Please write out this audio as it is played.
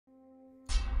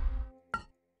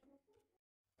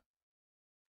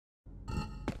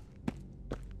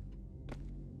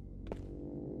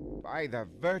By the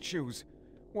virtues!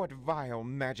 What vile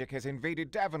magic has invaded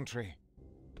Daventry?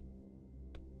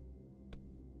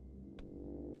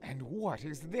 And what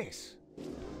is this?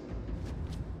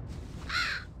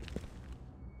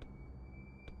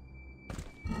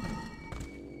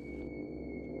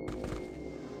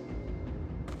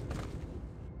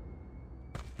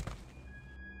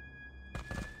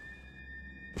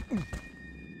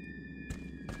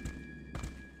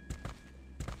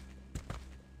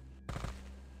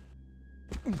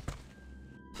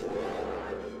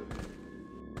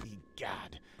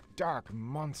 Egad, dark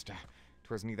monster!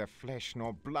 'Twas neither flesh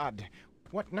nor blood.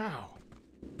 What now?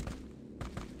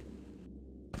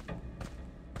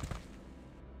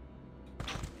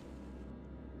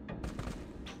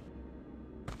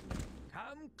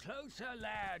 Come closer,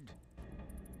 lad.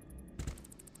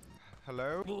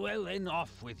 Hello? Well then,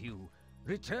 off with you.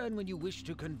 Return when you wish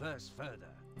to converse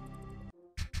further.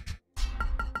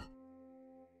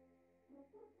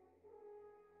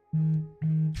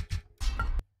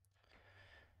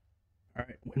 All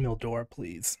right, windmill door,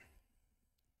 please.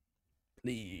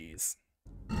 Please.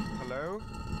 Hello?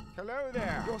 Hello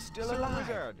there! You're still Sir alive!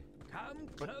 Wizard. Come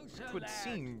But closer, 'twould lad.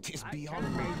 seem 'tis I beyond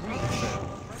can my reach.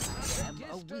 reach. I am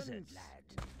a wizard, lad.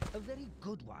 A very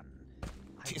good one.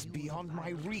 I 'Tis knew beyond the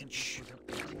my vile reach. tempest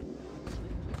was approaching, and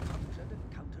swiftly conjured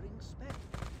a countering spell.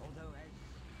 Although as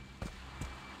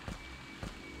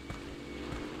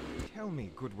Tell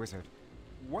me, good wizard,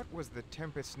 what was the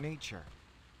tempest's nature?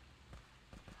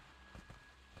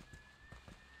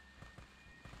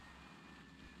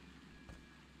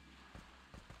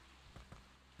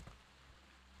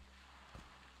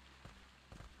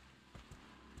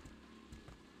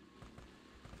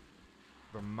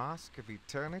 The Mask of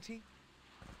Eternity?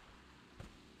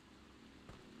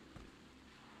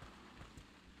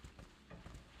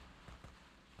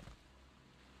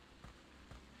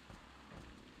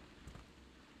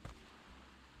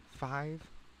 Five?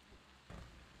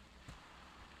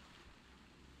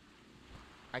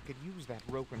 I could use that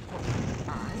rope and hook.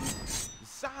 I?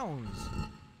 Zounds!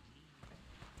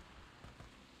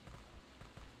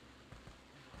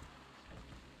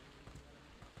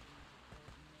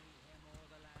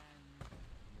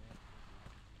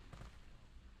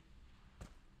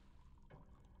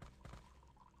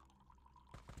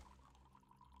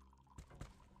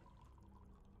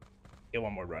 Get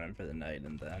one more run in for the night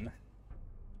and then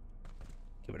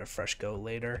give it a fresh go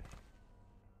later.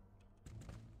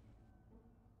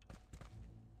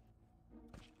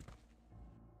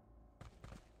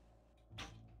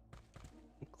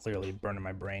 Clearly burning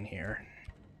my brain here.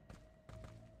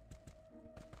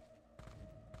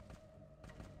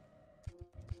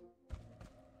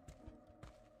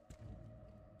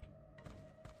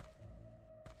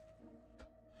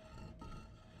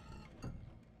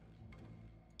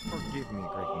 Forgive me,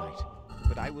 great knight,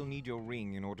 but I will need your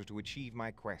ring in order to achieve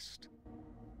my quest.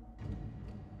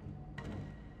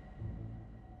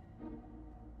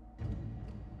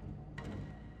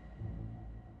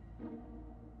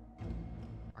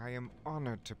 I am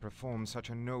honored to perform such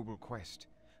a noble quest,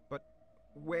 but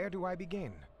where do I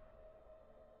begin?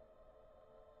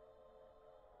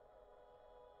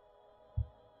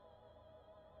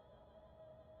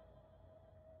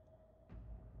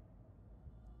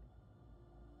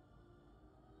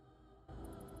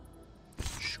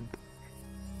 Shoot.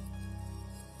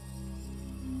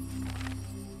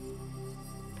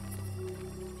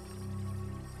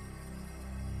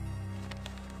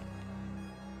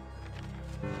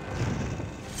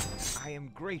 I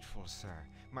am grateful, sir.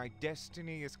 My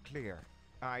destiny is clear.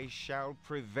 I shall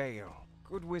prevail.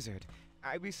 Good wizard,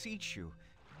 I beseech you,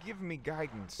 give me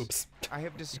guidance. Oops. I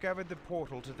have discovered the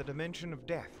portal to the dimension of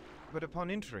death, but upon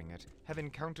entering it, have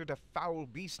encountered a foul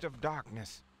beast of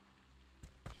darkness.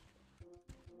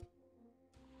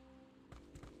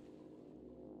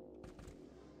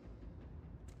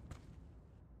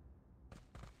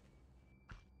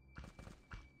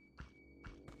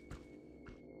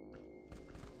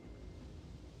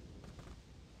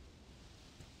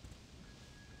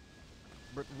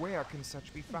 But where can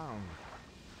such be found?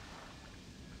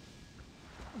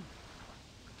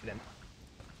 Get in.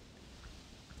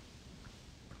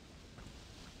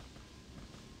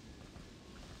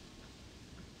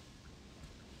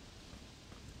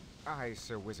 Aye,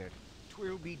 Sir Wizard.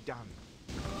 'Twill be done.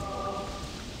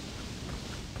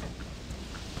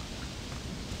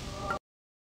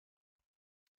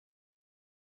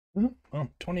 Well,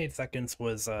 28 seconds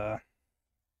was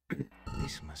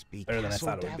This must be better than I Castle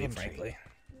thought it would be, Daventry. frankly.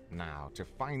 Now, to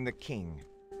find the king.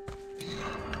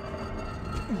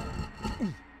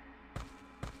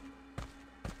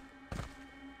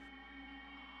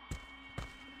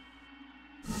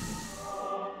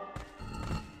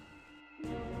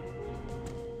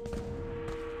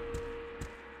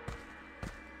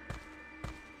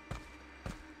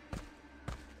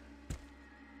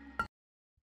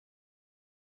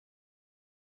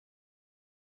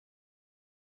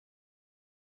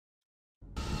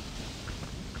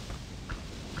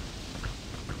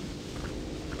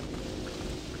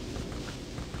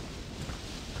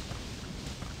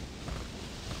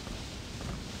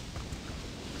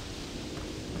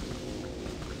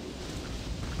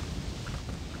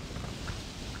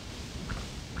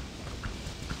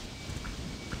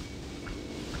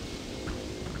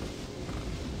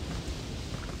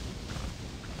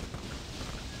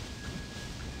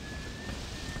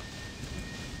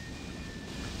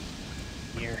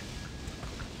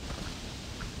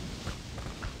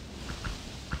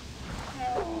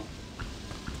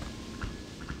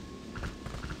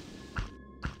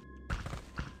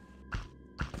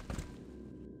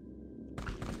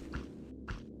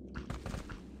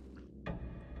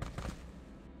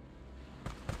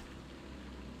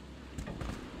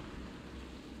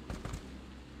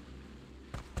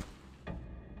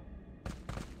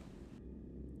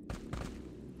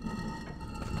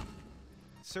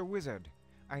 Sir Wizard,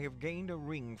 I have gained a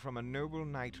ring from a noble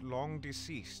knight long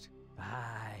deceased.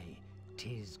 Aye,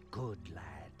 'tis good,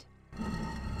 lad.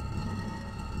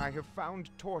 I have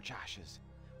found torch ashes.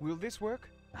 Will this work?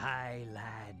 Aye,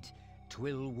 lad,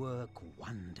 'twill work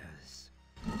wonders.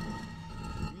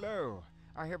 Lo,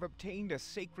 I have obtained a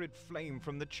sacred flame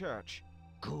from the church.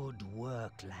 Good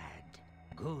work, lad.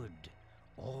 Good.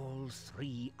 All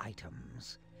 3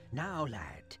 items. Now,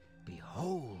 lad,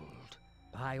 behold.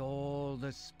 By all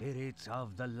the spirits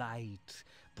of the light,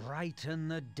 brighten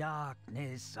the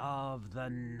darkness of the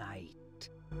night.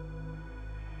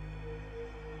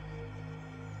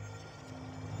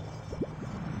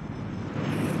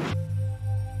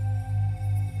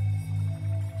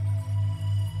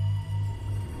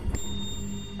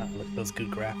 Look at those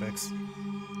good graphics.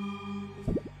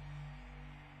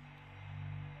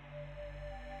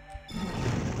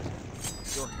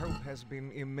 Your help has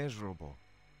been immeasurable.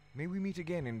 May we meet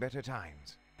again in better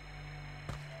times.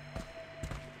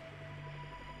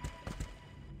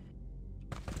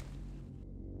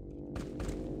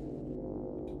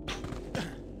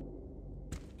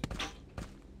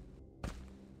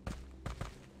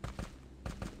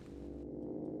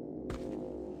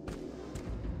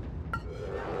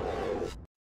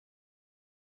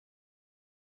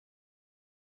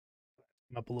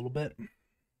 Up a little bit.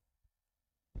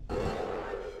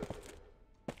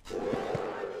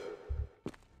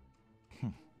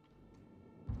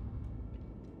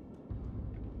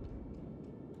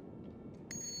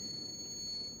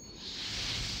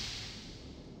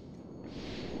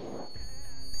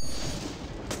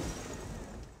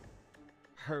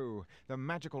 Ho, the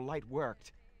magical light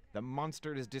worked. The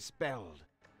monster is dispelled.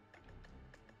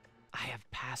 I have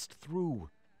passed through.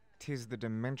 'Tis the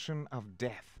dimension of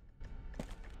death.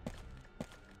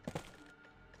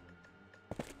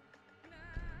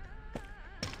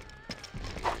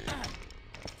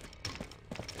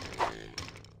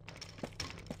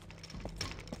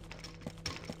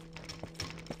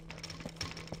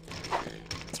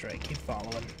 That's right, keep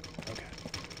following. Okay.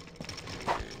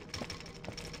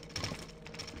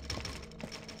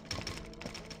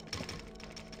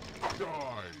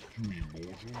 Die, you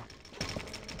immortal.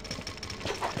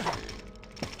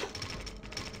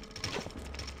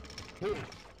 Halt!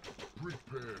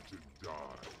 Prepare to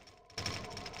die.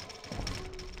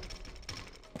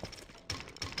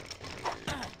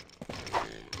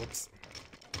 Whoops.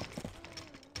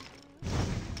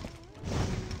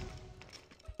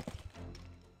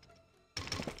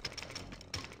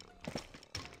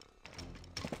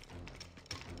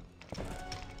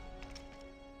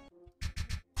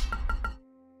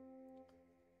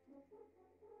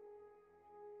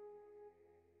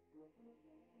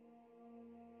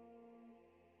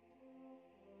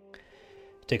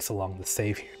 Takes so long to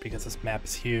save here because this map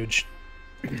is huge.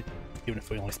 Even if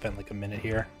we only spend like a minute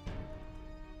here.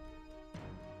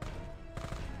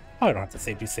 Oh, I don't have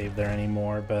to save there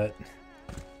anymore, but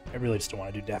I really just don't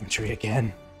want to do Daventry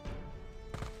again.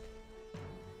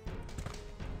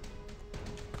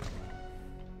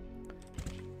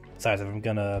 Besides, if I'm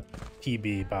gonna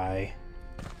PB by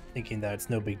thinking that it's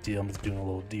no big deal, I'm just doing a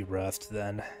little de-rust,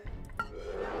 then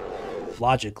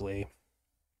logically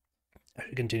I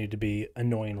should continue to be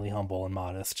annoyingly humble and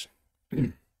modest.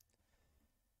 And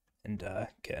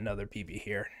get another PB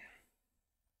here.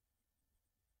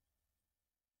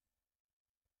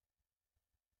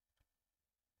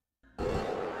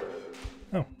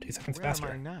 Oh, 2 seconds Where faster.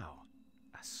 am I now?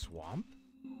 A swamp?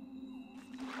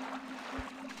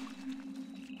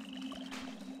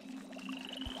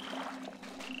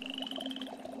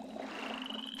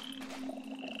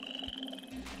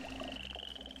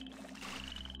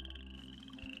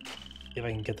 See if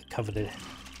I can get the coveted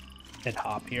head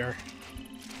hop here.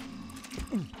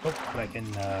 Oh, but I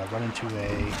can run into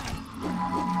a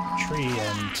tree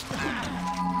and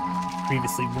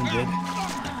previously wounded.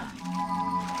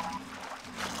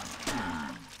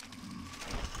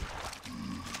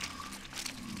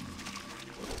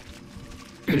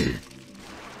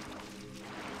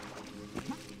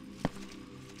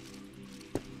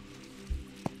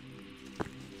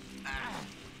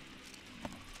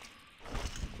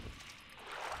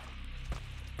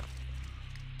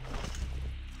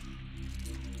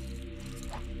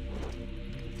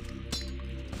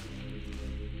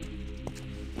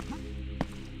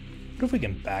 What if we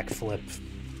can backflip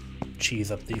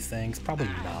cheese up these things? Probably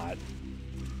not.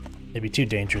 It'd be too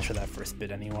dangerous for that first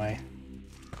bit anyway.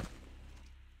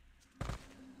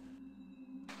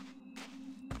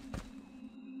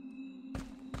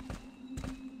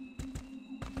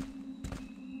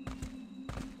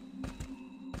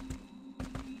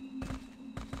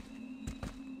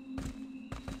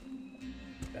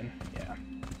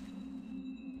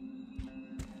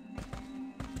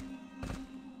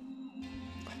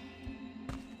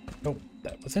 Oh,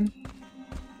 that was in.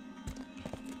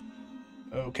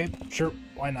 Okay, sure,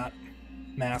 why not?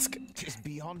 Mask. Tis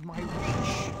beyond my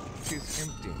reach. Tis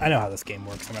empty. I know how this game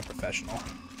works, I'm a professional.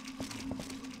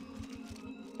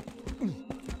 Come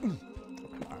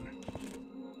on.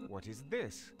 What is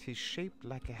this? Tis shaped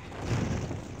like a hand,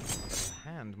 but a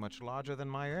hand much larger than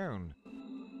my own.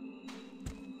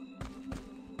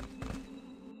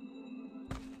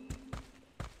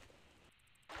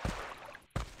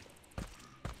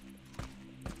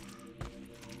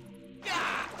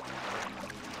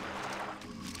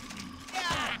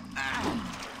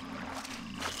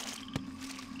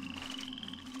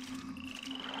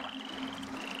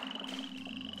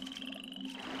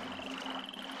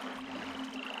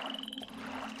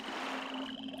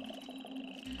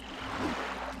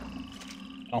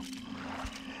 Oh.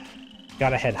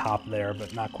 Got a head hop there,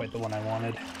 but not quite the one I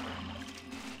wanted.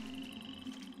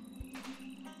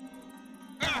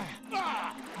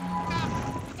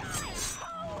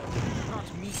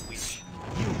 Not me, witch.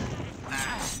 You.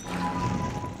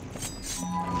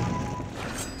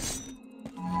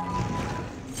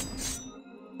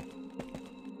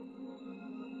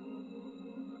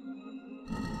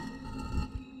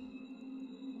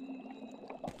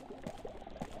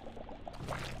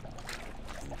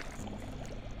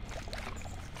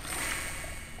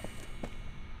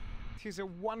 Tis a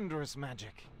wondrous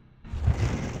magic.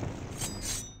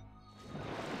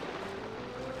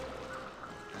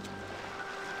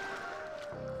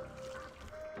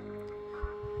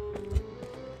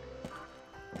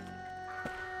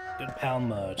 Good pal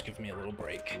Mudge, give me a little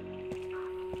break.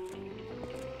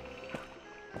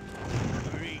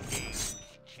 Greetings,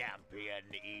 Champion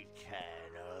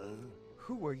Eternal.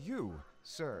 Who are you,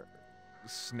 Sir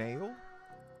Snail?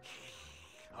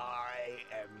 I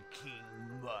am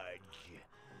King Mudge.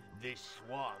 This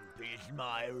swamp is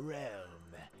my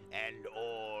realm, and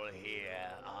all here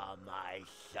are my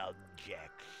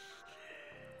subjects.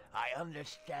 I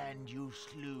understand you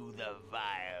slew the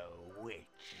vile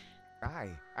witch.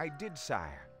 Aye, I did,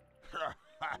 sire.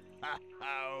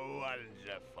 How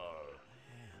wonderful.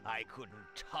 I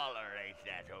couldn't tolerate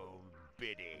that old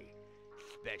biddy,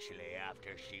 especially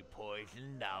after she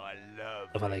poisoned our Love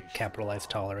how lovely they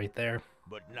capitalized tolerate there.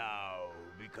 But now,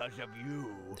 because of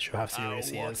you, Show how serious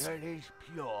he our is. water is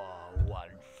pure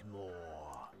once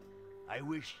more. I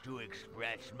wish to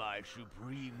express my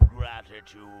supreme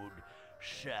gratitude,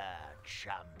 Sir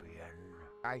Champion.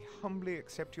 I humbly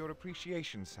accept your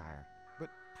appreciation, sire. But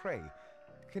pray,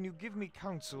 can you give me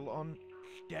counsel on...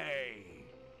 Stay.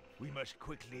 We must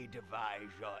quickly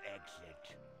devise your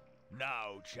exit.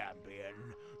 Now,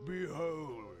 Champion,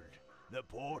 behold the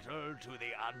portal to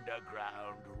the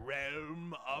underground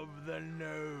realm of the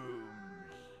gnomes.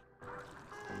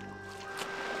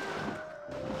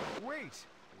 Wait!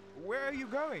 Where are you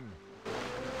going?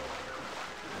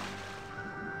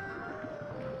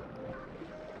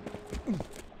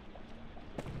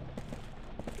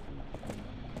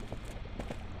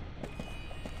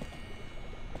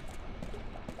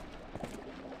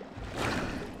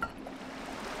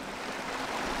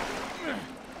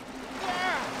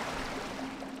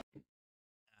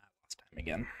 Last time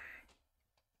again.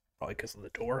 Probably because of the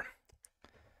door.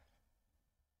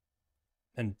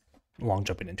 And long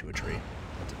jumping into a tree.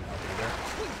 That didn't help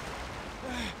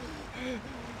either.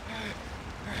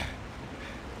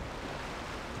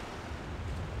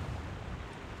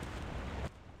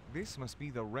 This must be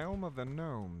the realm of the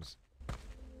gnomes.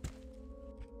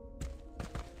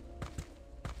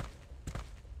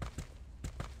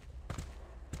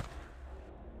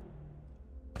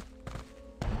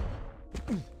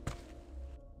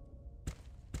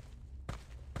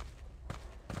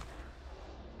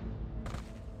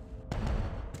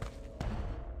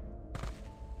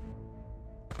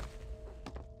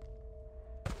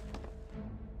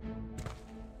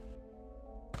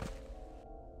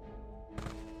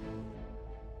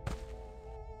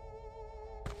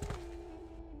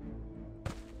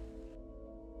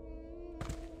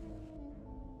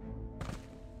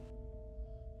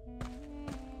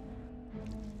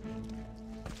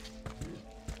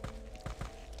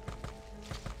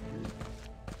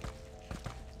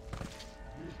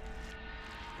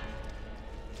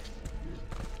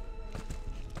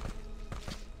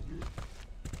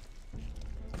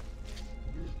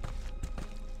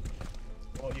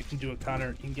 Well, you can do it, Connor.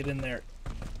 You can get in there.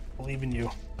 Believe in you.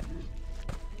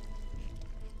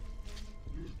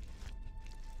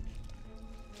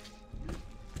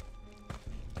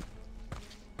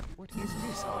 What is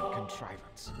this odd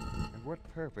contrivance? And what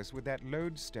purpose would that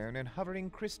lodestone and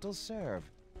hovering crystal serve?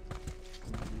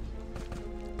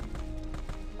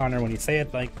 Connor, when you say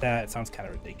it like that, it sounds kind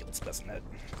of ridiculous, doesn't it?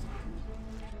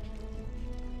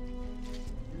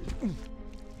 Oh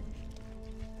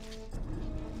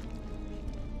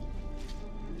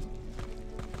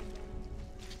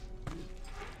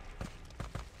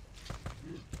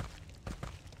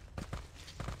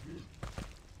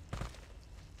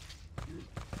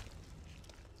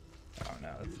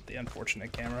no, that's the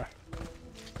unfortunate camera.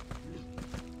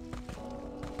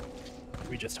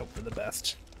 We just hope for the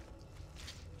best.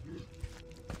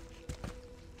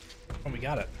 Oh, we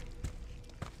got it.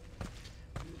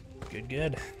 Good,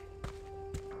 good.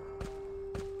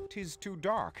 'Tis too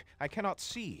dark. I cannot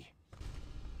see.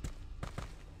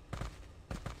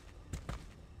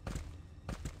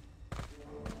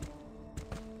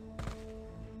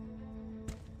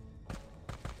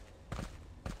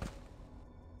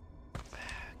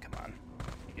 Come on.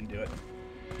 You can do it.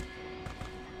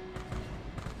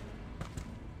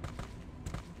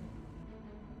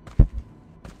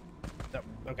 Nope.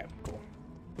 Okay, cool.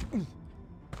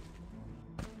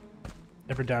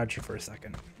 Never doubted you for a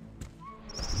second.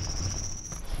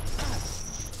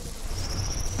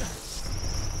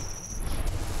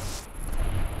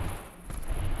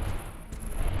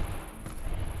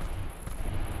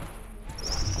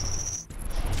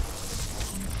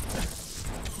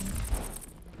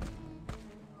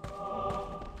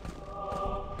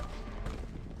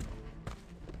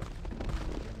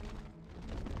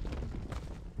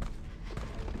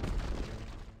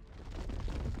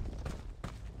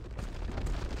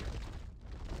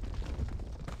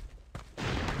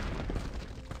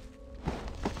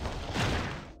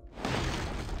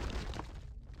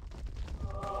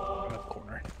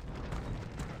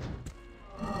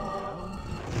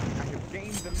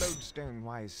 Lodestone,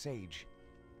 wise sage.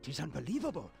 'Tis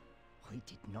unbelievable. I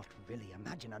did not really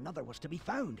imagine another was to be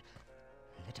found.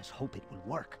 Let us hope it will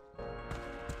work.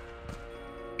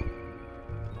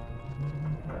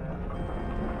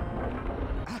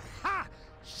 Aha!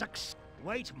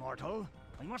 Wait, mortal.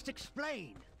 I must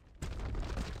explain.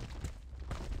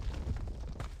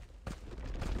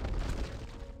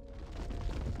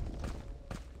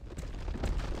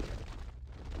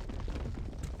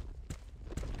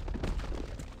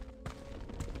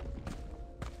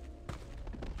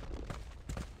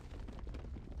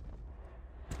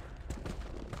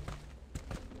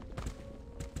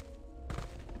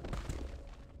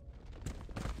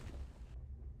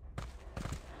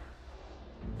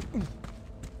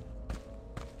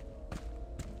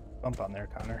 Bump on there,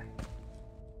 Connor.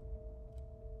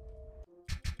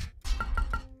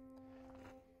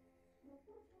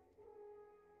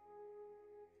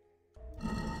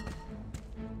 Let's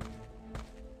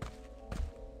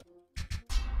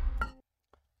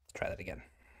try that again.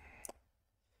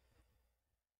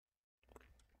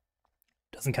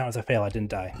 Doesn't count as a fail, I didn't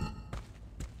die.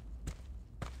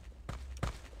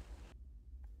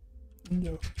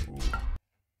 No.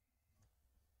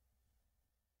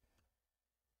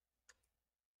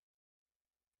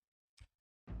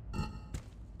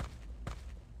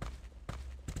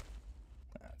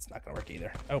 It's not gonna work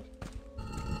either. Oh.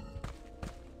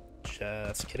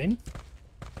 Just kidding.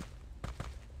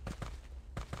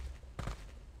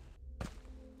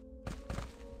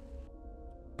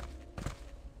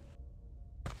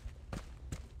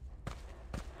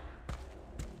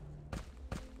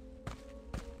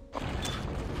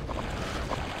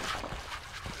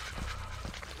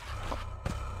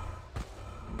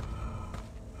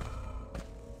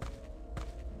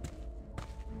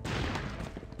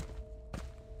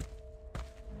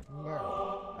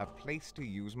 A place to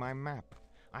use my map.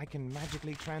 I can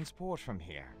magically transport from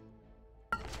here.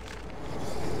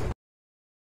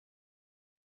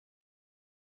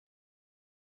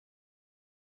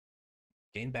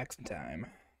 Gain back some time.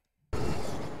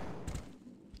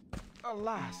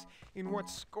 Alas, in what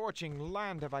scorching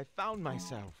land have I found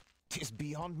myself? 'Tis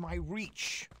beyond my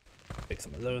reach. Pick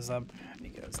some of those up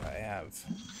because I have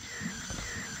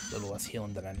a little less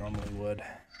healing than I normally would.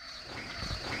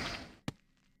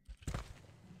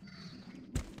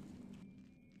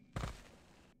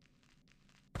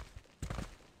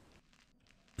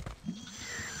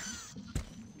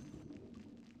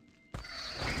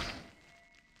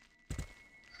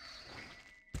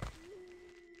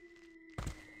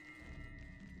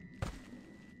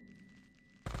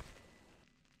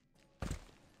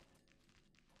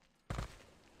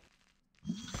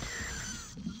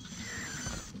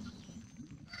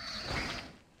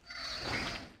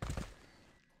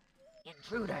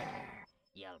 Intruder!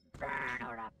 You'll burn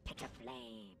o'er a pit of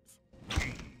flames.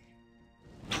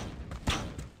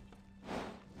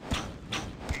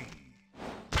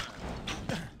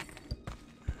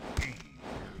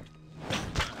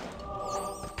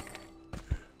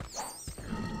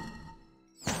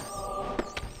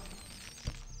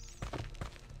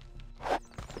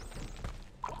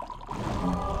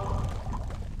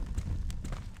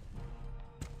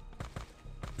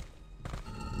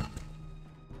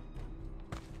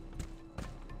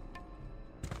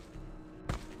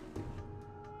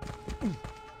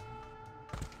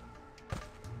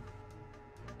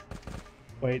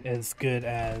 quite as good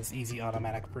as easy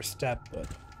automatic first step, but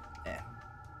eh.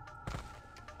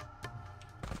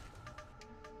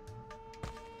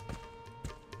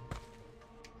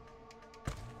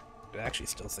 It actually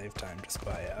still save time just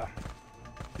by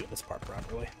doing this part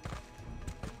properly.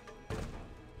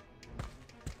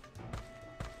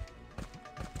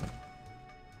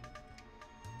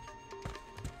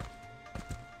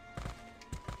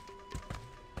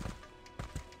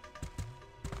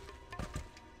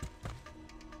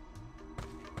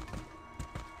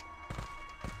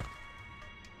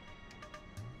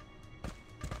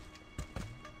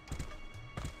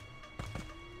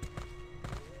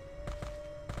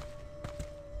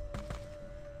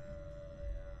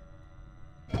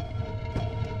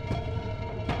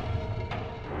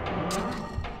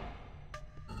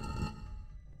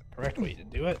 Correct way to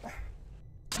do it.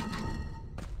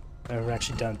 I've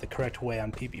actually done it the correct way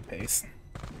on PB Pace.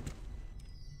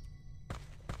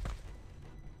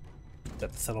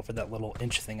 Have to settle for that little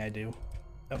inch thing I do.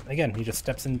 Oh, again, he just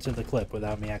steps into the clip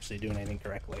without me actually doing anything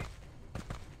correctly.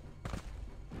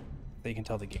 So you can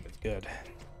tell the game is good.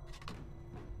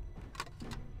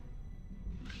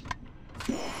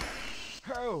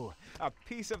 Oh, a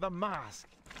piece of the mask.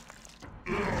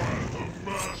 The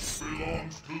mask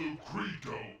belongs to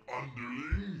Lucreto,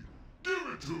 underling. Give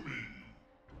it to me.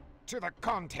 To the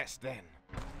contest, then.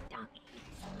 Donkey,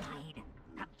 slide.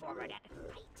 Come forward and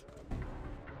fight.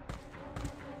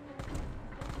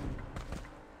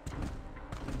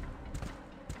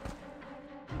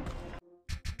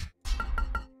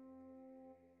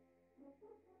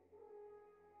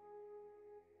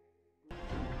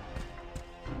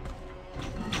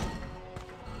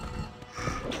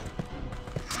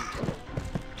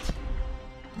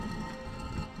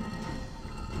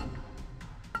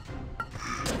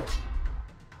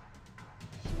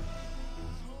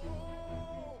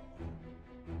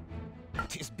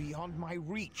 Tis beyond my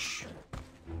reach.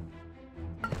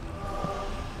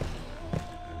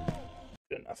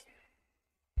 Good enough.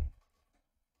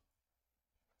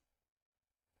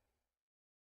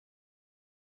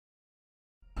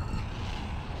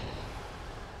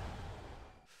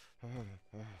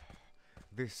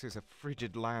 This is a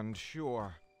frigid land,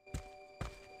 sure.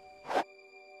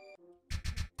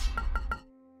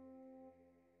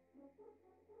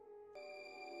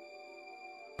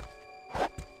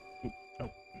 Oh,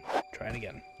 try it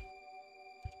again.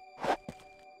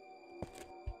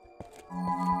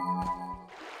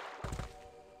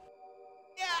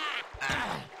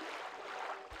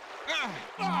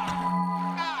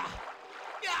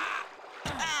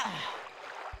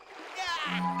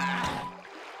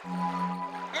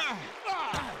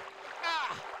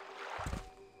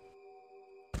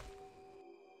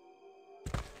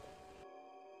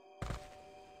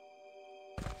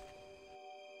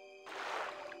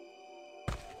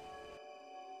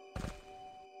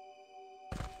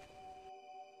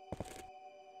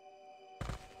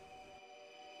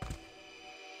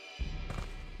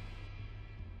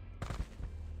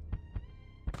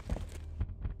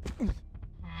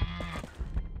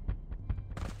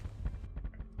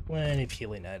 Plenty of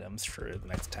healing items for the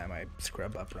next time I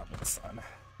scrub up around with the sun.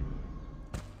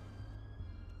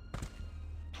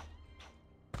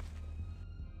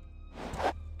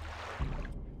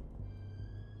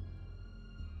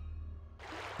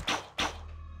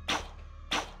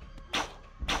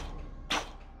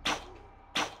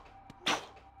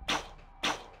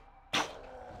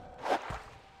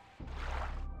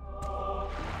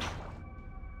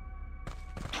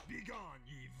 Begone,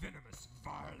 ye venomous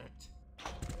varlet!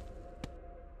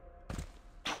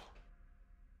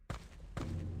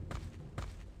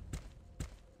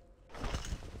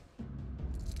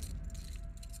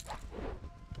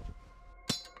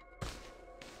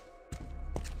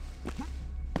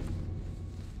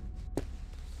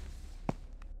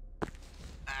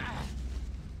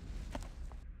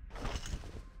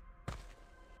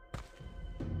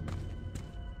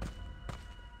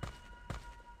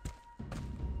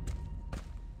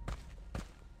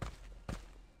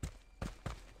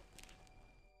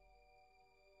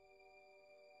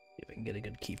 See if I can get a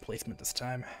good key placement this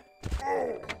time.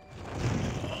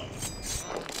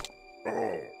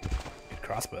 Good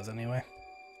crossbows anyway.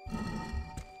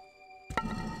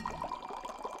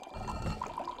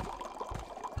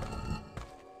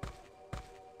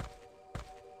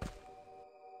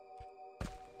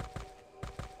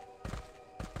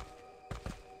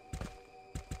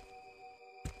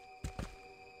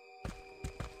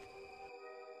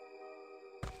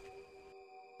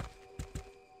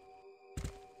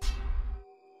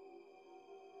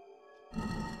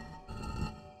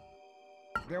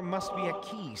 There must be a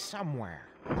key somewhere.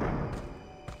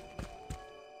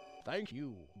 Thank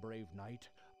you, brave knight.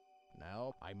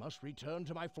 Now I must return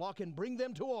to my flock and bring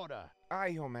them to order. Aye,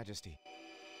 Your Majesty.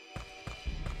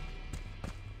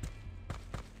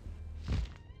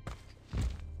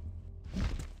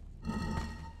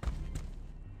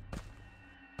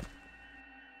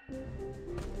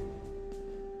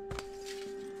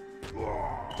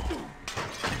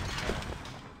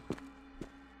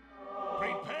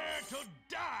 Prepare to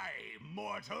die,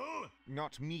 mortal!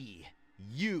 Not me.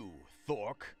 You,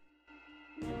 Thork.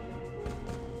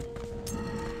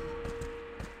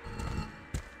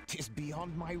 'Tis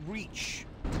beyond my reach.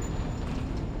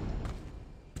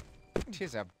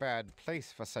 'Tis a bad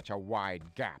place for such a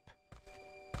wide gap.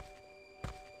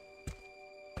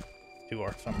 Do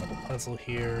our fun little puzzle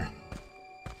here.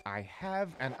 I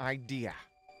have an idea.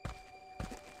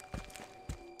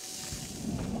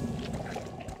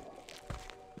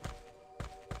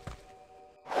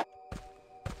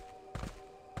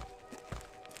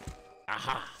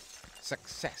 Aha!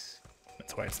 Success.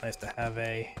 That's why it's nice to have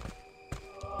a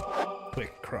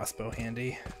quick crossbow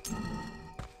handy.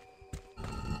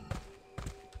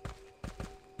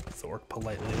 Thork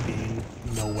politely being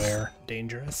nowhere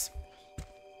dangerous.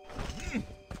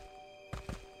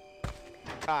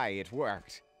 Aye, it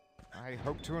worked. I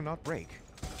hope to not break.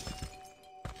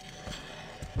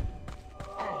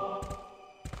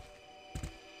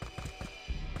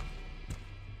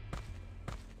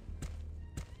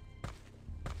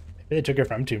 Maybe they took it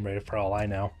from Tomb Raider for all I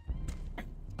know.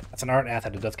 That's an art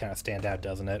asset that does kind of stand out,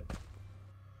 doesn't it?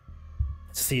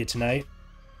 See it tonight.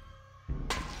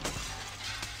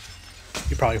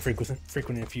 You're probably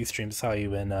frequenting a few streams. Saw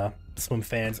you in Swim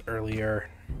Fans earlier.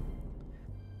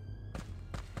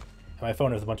 And my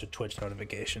phone has a bunch of Twitch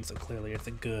notifications, so clearly it's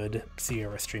a good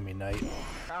Sierra streaming night.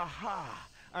 Aha!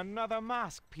 Another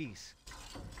mask piece.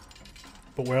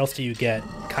 But where else do you get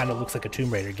kind of looks like a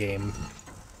Tomb Raider game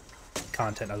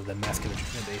content other than Mask of the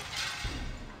Trinity?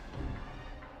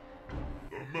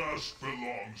 The mask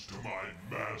belongs to my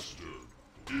master.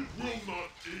 It will not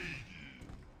aid you.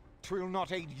 'Twill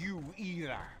not aid you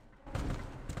either.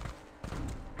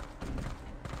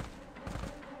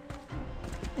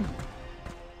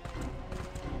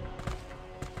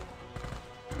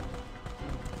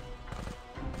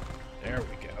 There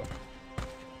we go.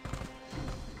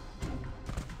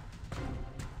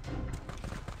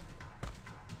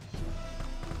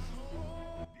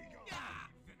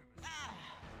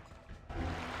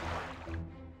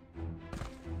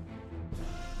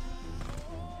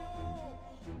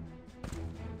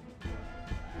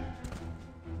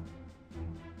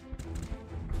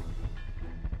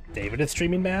 David is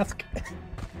streaming Mask?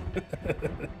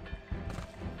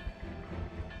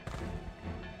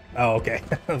 Oh, okay.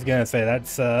 I was gonna say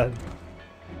that's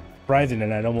surprising,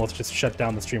 and I'd almost just shut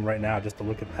down the stream right now just to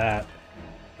look at that.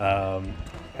 I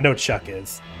know what Chuck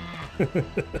is.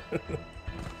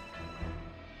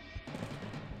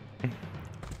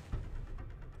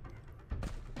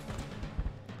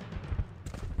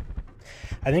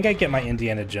 I think I get my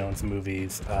Indiana Jones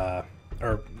movies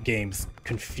or games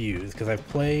confused because I've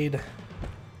played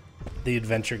the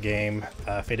adventure game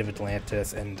Fate of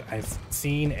Atlantis, and I've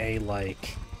seen a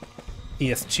like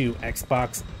PS2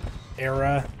 Xbox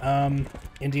era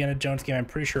Indiana Jones game. I'm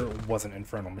pretty sure it wasn't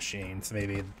Infernal Machine, so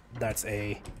maybe that's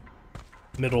a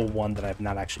middle one that I've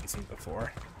not actually seen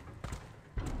before.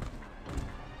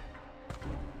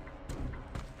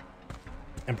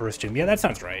 Emperor's Tomb, yeah, that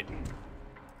sounds right.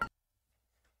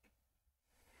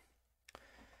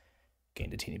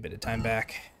 Gained a teeny bit of time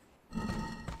back.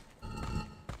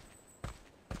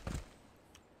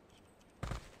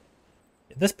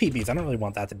 This PBs, I don't really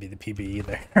want that to be the PB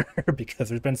either, because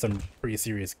there's been some pretty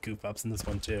serious goof ups in this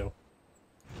one too.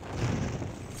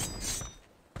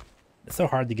 It's so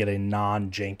hard to get a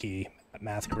non-janky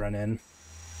mask run in.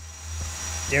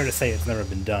 Dare to say it's never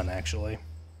been done, actually.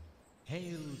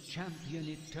 Hail, champion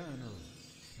eternal!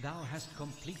 Thou hast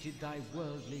completed thy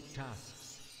worldly tasks.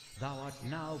 Thou art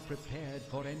now prepared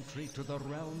for entry to the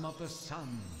realm of the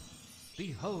sun.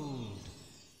 Behold!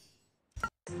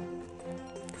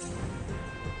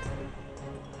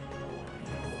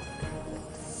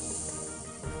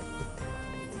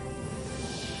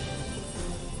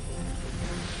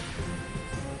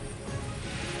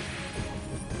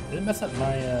 Did it mess up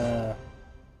my,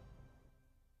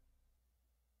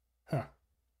 Huh.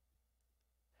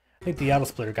 I think the auto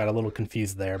splitter got a little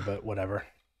confused there, but whatever.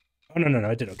 Oh, no,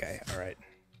 I did okay. Alright.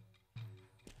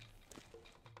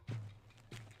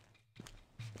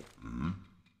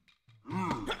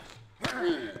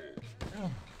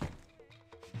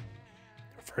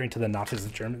 Referring to the Nazis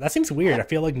as German. That seems weird. I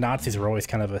feel like Nazis are always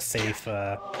kind of a safe,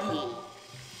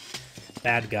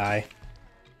 bad guy.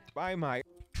 By my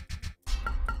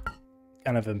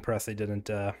Kind of impressed they didn't.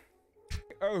 Kind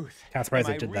oath, of surprised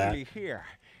am they I did that. really here?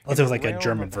 Unless In it was the like a realm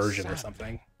German of the version or sun?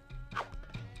 something.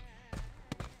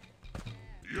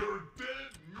 You're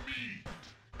dead meat!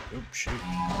 Oop, shoot.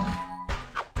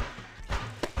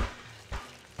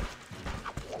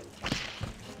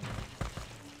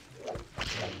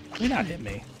 Why not hit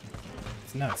me?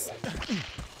 It's nuts.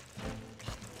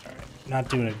 Alright, not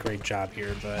doing a great job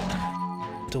here, but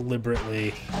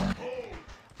deliberately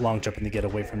long jumping to get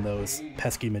away from those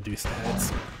pesky Medusa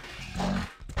heads.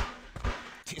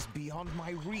 Tis beyond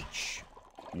my reach.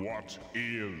 What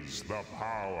is the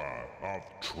power of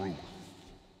truth?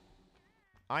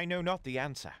 I know not the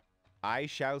answer. I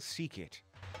shall seek it.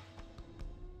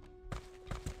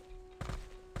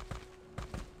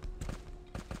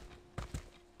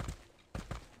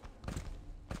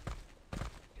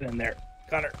 Get in there.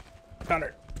 Connor.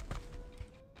 Connor.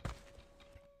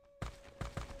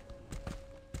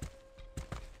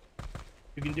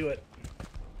 You can do it.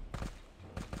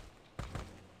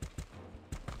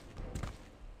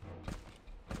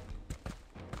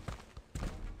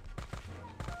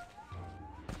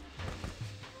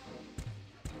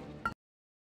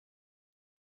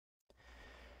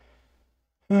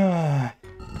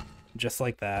 Just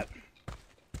like that.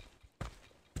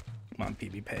 Come on,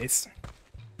 PB Pace.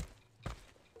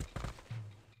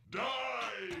 Die,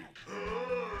 cur!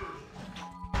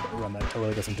 Run that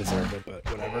totally doesn't deserve it, but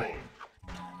whatever.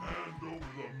 Hand over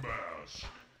the mask.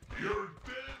 You're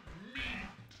dead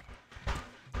meat!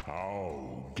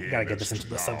 How Gotta get this into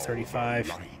the sub 35.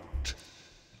 light?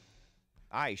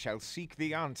 I shall seek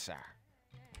the answer.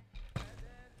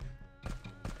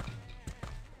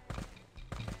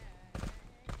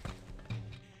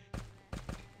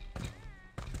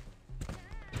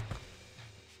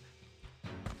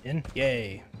 In?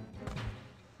 Yay.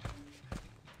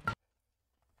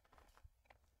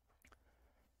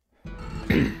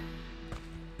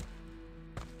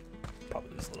 Probably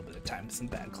lose a little bit of time to some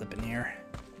bad clipping here.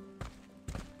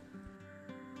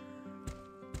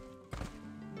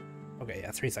 Okay,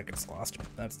 yeah, 3 seconds lost.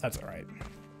 That's alright.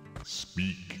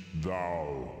 Speak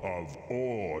thou of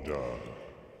order.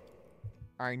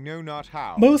 I know not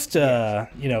how. Most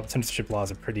censorship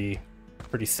laws are pretty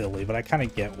silly, but I kind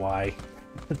of get why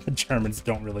the Germans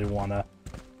don't really want to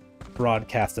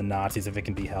broadcast the Nazis if it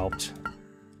can be helped.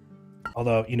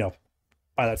 Although,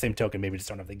 by that same token, maybe just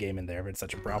don't have the game in there if it's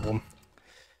such a problem.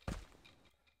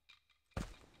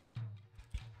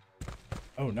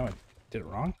 Oh, no, I did it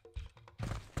wrong?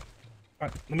 All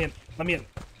right, let me in. Let me in.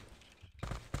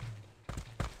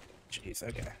 Jeez,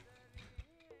 okay.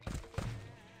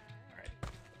 All right.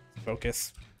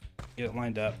 Focus. Get it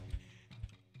lined up.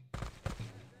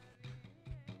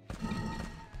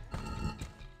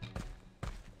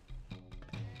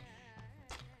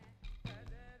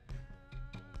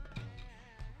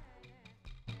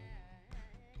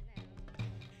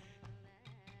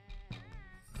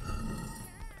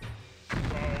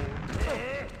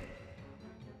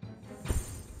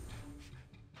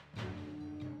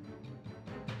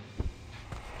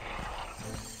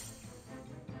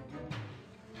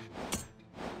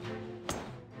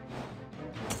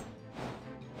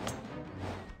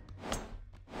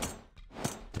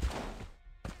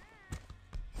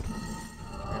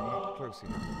 I'm not close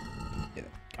enough.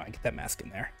 Come on, get that mask in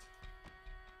there.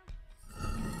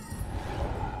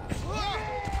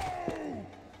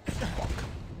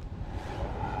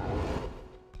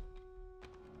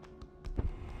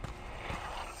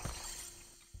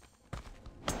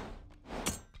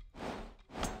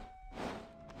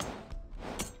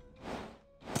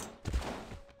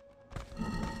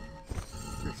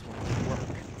 This one will work.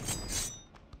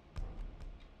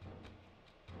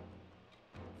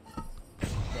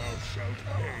 Thou shalt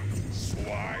pay,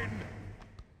 swine.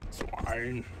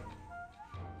 Swine.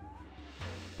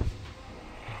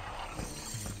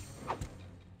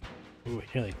 Ooh, he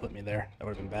nearly clipped me there. That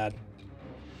would have been bad.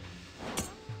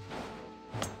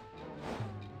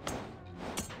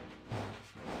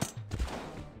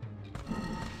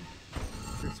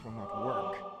 This will not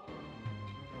work.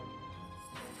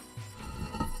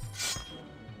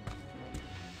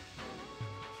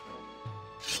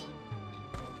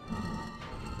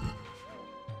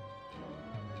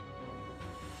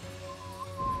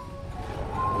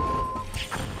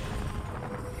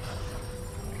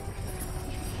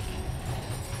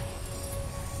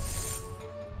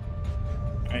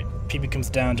 Alright, PB comes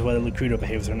down to whether Lucrudo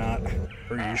behaves or not,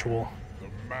 per usual. The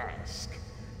mask.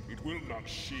 It will not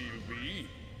shield thee,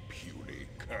 puny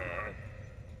cur.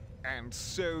 And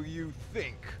so you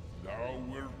think. Thou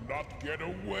wilt not get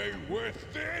away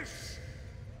with this!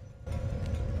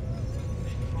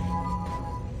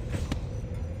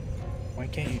 Why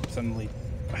can't you suddenly...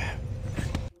 I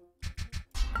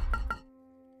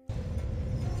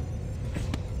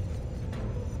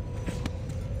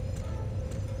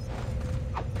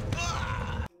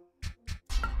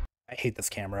hate this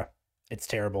camera. It's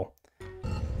terrible.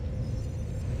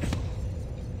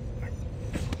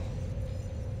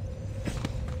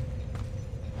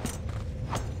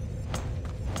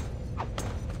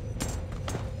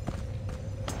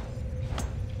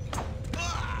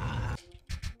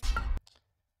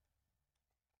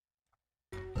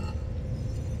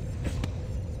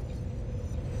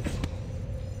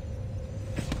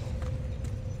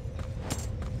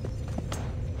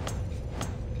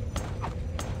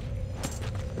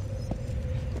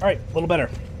 All right, a little better.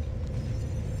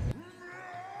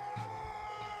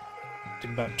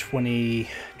 Did about 20,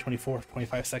 24,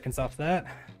 25 seconds off that.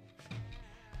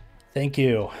 Thank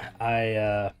you.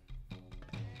 I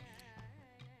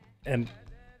am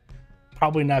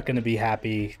probably not going to be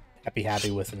happy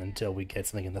with it until we get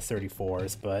something in the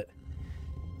 34s, but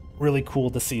really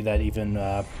cool to see that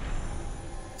even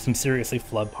some seriously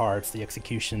flub parts, the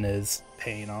execution is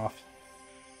paying off.